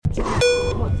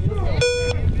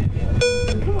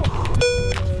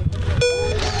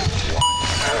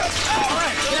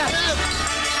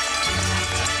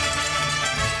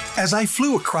As I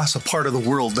flew across a part of the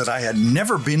world that I had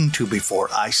never been to before,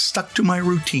 I stuck to my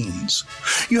routines.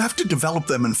 You have to develop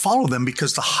them and follow them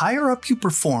because the higher up you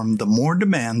perform, the more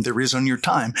demand there is on your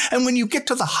time. And when you get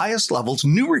to the highest levels,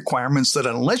 new requirements that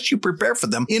unless you prepare for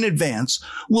them in advance,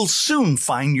 will soon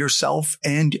find yourself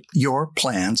and your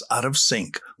plans out of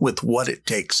sync with what it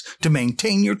takes to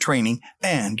maintain your training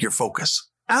and your focus.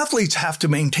 Athletes have to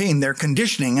maintain their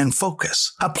conditioning and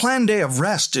focus. A planned day of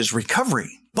rest is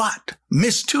recovery. But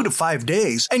miss 2 to 5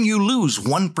 days and you lose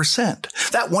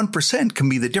 1%. That 1% can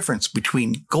be the difference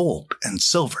between gold and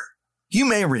silver. You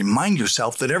may remind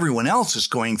yourself that everyone else is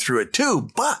going through it too,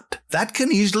 but that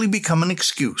can easily become an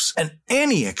excuse. And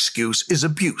any excuse is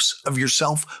abuse of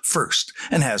yourself first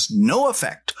and has no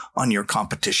effect on your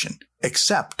competition,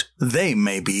 except they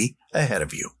may be ahead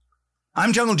of you.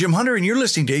 I'm Jungle Jim Hunter, and you're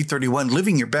listening to 831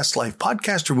 Living Your Best Life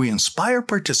podcast, where we inspire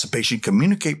participation,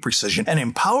 communicate precision, and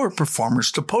empower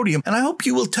performers to podium. And I hope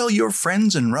you will tell your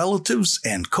friends and relatives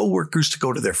and coworkers to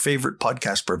go to their favorite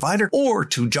podcast provider or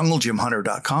to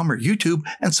junglejimhunter.com or YouTube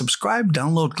and subscribe,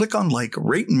 download, click on like,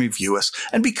 rate, and review us,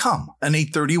 and become an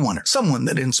 831er, someone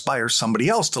that inspires somebody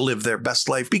else to live their best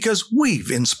life because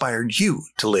we've inspired you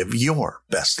to live your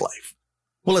best life.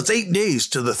 Well, it's 8 days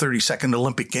to the 32nd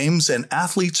Olympic Games, and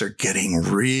athletes are getting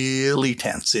really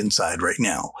tense inside right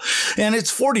now. And it's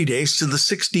 40 days to the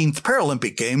 16th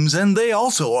Paralympic Games, and they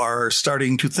also are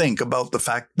starting to think about the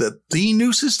fact that the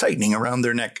noose is tightening around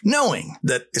their neck, knowing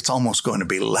that it's almost going to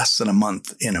be less than a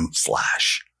month in a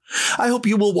flash. I hope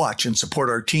you will watch and support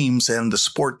our teams and the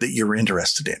sport that you're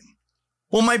interested in.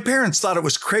 Well, my parents thought it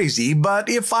was crazy, but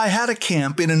if I had a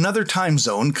camp in another time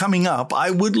zone coming up, I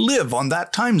would live on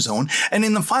that time zone, and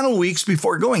in the final weeks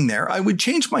before going there, I would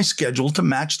change my schedule to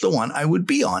match the one I would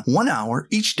be on, 1 hour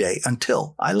each day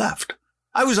until I left.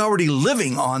 I was already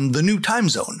living on the new time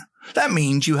zone. That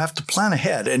means you have to plan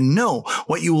ahead and know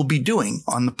what you will be doing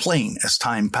on the plane as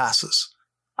time passes.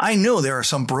 I know there are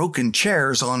some broken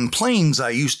chairs on planes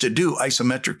I used to do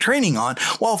isometric training on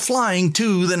while flying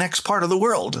to the next part of the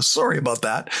world. Sorry about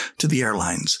that to the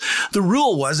airlines. The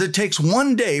rule was it takes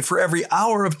 1 day for every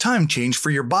hour of time change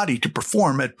for your body to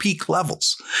perform at peak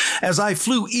levels. As I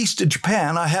flew east to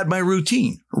Japan, I had my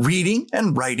routine, reading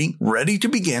and writing, ready to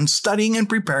begin studying and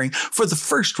preparing for the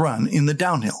first run in the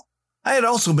downhill. I had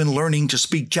also been learning to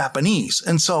speak Japanese,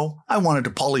 and so I wanted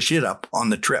to polish it up on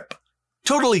the trip.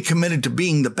 Totally committed to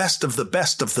being the best of the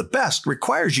best of the best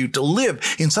requires you to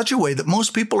live in such a way that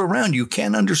most people around you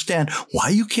can't understand why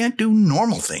you can't do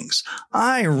normal things.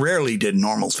 I rarely did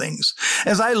normal things.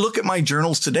 As I look at my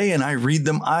journals today and I read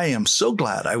them, I am so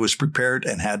glad I was prepared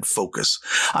and had focus.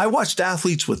 I watched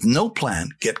athletes with no plan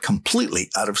get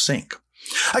completely out of sync.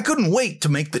 I couldn't wait to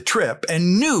make the trip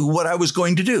and knew what I was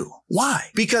going to do. Why?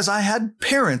 Because I had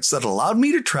parents that allowed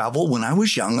me to travel when I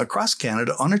was young across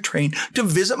Canada on a train to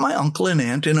visit my uncle and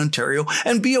aunt in Ontario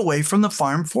and be away from the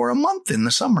farm for a month in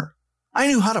the summer. I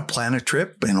knew how to plan a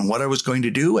trip and what I was going to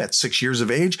do at 6 years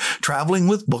of age, traveling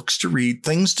with books to read,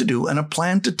 things to do, and a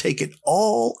plan to take it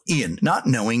all in, not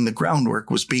knowing the groundwork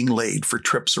was being laid for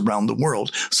trips around the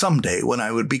world someday when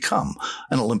I would become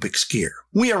an Olympic skier.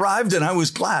 We arrived and I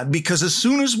was glad because as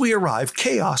soon as we arrived,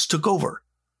 chaos took over.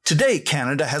 Today,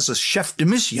 Canada has a chef de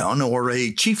mission, or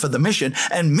a chief of the mission,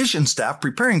 and mission staff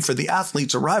preparing for the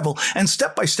athlete's arrival and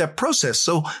step-by-step process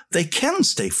so they can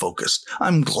stay focused.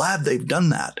 I'm glad they've done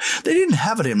that. They didn't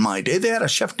have it in my day. They had a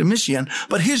chef de mission,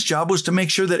 but his job was to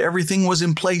make sure that everything was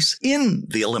in place in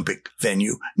the Olympic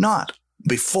venue, not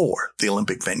before the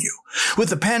Olympic venue. With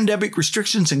the pandemic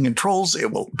restrictions and controls,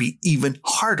 it will be even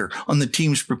harder on the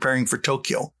teams preparing for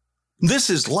Tokyo.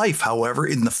 This is life, however,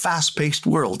 in the fast-paced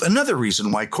world. Another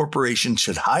reason why corporations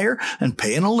should hire and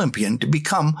pay an Olympian to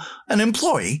become an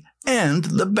employee and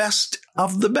the best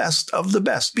of the best of the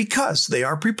best, because they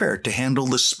are prepared to handle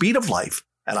the speed of life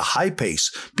at a high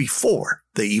pace before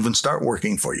they even start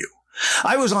working for you.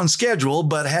 I was on schedule,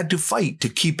 but had to fight to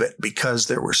keep it because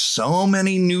there were so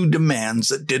many new demands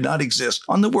that did not exist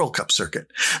on the World Cup circuit.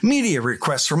 Media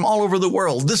requests from all over the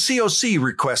world, the COC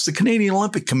requests, the Canadian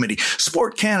Olympic Committee,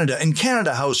 Sport Canada and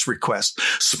Canada House requests,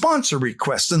 sponsor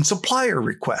requests, and supplier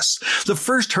requests. The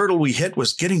first hurdle we hit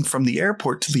was getting from the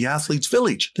airport to the athletes'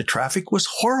 village. The traffic was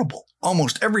horrible.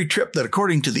 Almost every trip that,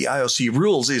 according to the IOC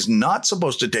rules, is not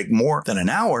supposed to take more than an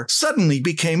hour suddenly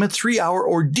became a 3-hour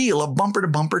ordeal of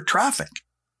bumper-to-bumper traffic.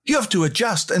 You have to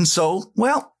adjust, and so,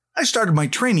 I started my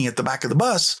training at the back of the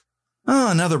bus. Oh,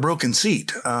 another broken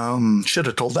seat. Should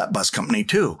have told that bus company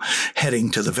too, heading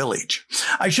to the village.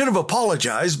 I should have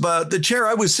apologized, but the chair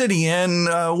I was sitting in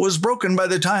was broken by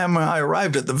the time I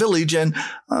arrived at the village, and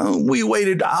we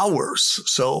waited hours,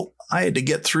 so I had to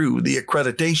get through the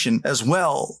accreditation as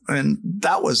well, and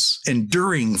that was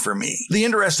enduring for me. The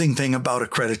interesting thing about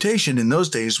accreditation in those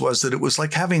days was that it was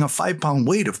like having a 5-pound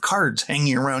weight of cards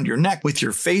hanging around your neck with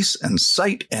your face and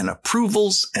sight and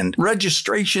approvals and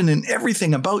registration and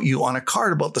everything about you on a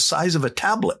card about the size of a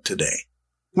tablet today.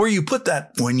 Where you put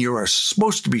that when you are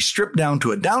supposed to be stripped down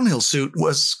to a downhill suit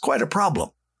was quite a problem.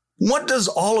 What does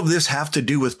all of this have to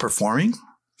do with performing?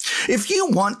 If you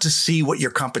want to see what your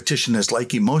competition is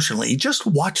like emotionally, just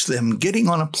watch them getting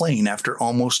on a plane after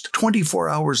almost 24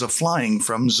 hours of flying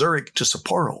from Zurich to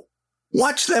Sapporo.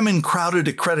 Watch them in crowded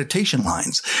accreditation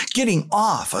lines, getting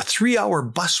off a 3-hour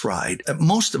bus ride that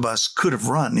most of us could have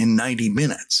run in 90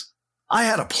 minutes. I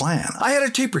had a plan. I had a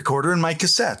tape recorder and my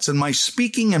cassettes and my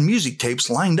speaking and music tapes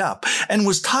lined up and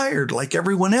was tired like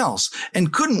everyone else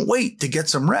and couldn't wait to get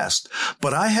some rest.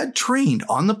 But I had trained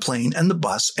on the plane and the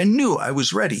bus and knew I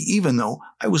was ready even though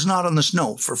I was not on the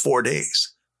snow for 4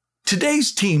 days.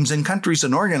 Today's teams and countries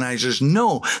and organizers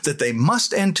know that they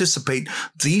must anticipate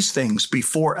these things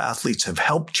before athletes have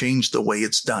helped change the way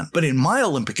it's done. But in my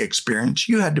Olympic experience,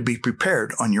 you had to be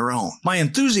prepared on your own. My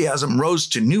enthusiasm rose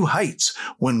to new heights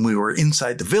when we were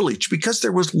inside the village because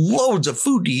there was loads of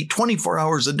food to eat 24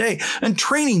 hours a day and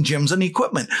training gyms and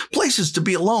equipment, places to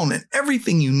be alone and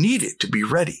everything you needed to be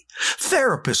ready.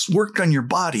 Therapists worked on your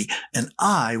body and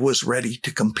I was ready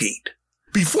to compete.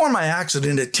 Before my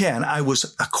accident at 10, I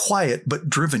was a quiet but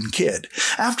driven kid.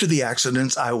 After the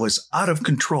accidents, I was out of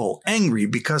control, angry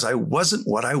because I wasn't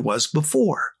what I was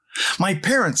before. My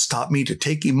parents taught me to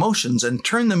take emotions and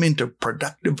turn them into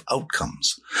productive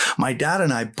outcomes. My dad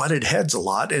and I butted heads a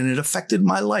lot, and it affected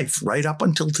my life right up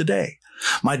until today.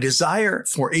 My desire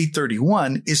for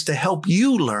 831 is to help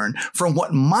you learn from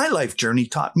what my life journey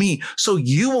taught me so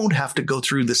you won't have to go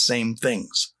through the same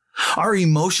things. Our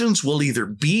emotions will either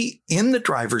be in the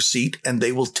driver's seat and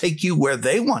they will take you where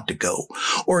they want to go,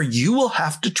 or you will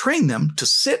have to train them to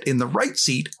sit in the right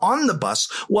seat on the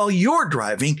bus while you're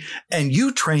driving, and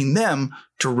you train them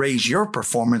to raise your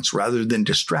performance rather than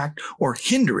distract or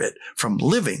hinder it from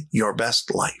living your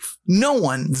best life. No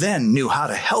one then knew how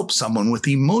to help someone with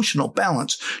emotional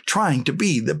balance trying to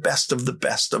be the best of the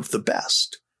best of the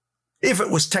best. If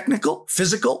it was technical,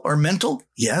 physical, or mental,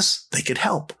 yes, they could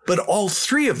help. But all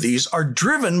three of these are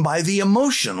driven by the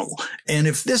emotional. And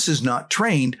if this is not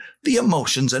trained, the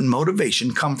emotions and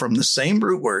motivation come from the same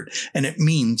root word, and it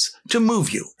means to move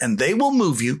you. And they will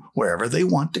move you wherever they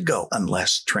want to go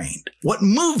unless trained. What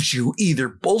moves you either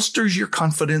bolsters your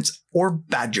confidence or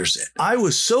badgers it. I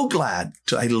was so glad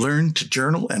I learned to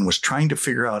journal and was trying to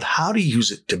figure out how to use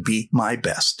it to be my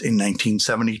best in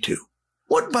 1972.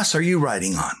 What bus are you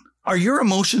riding on? Are your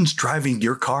emotions driving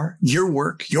your car, your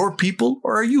work, your people,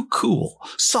 or are you cool,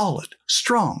 solid,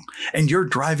 strong, and you're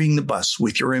driving the bus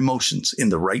with your emotions in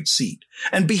the right seat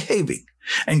and behaving?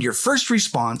 And your first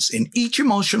response in each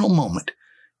emotional moment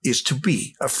is to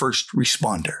be a first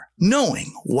responder,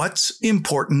 knowing what's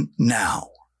important now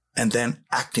and then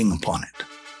acting upon it.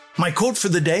 My quote for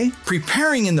the day,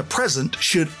 preparing in the present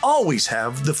should always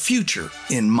have the future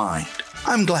in mind.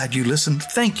 I'm glad you listened.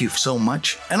 Thank you so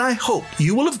much. And I hope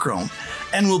you will have grown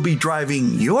and will be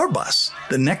driving your bus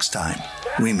the next time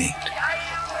we meet.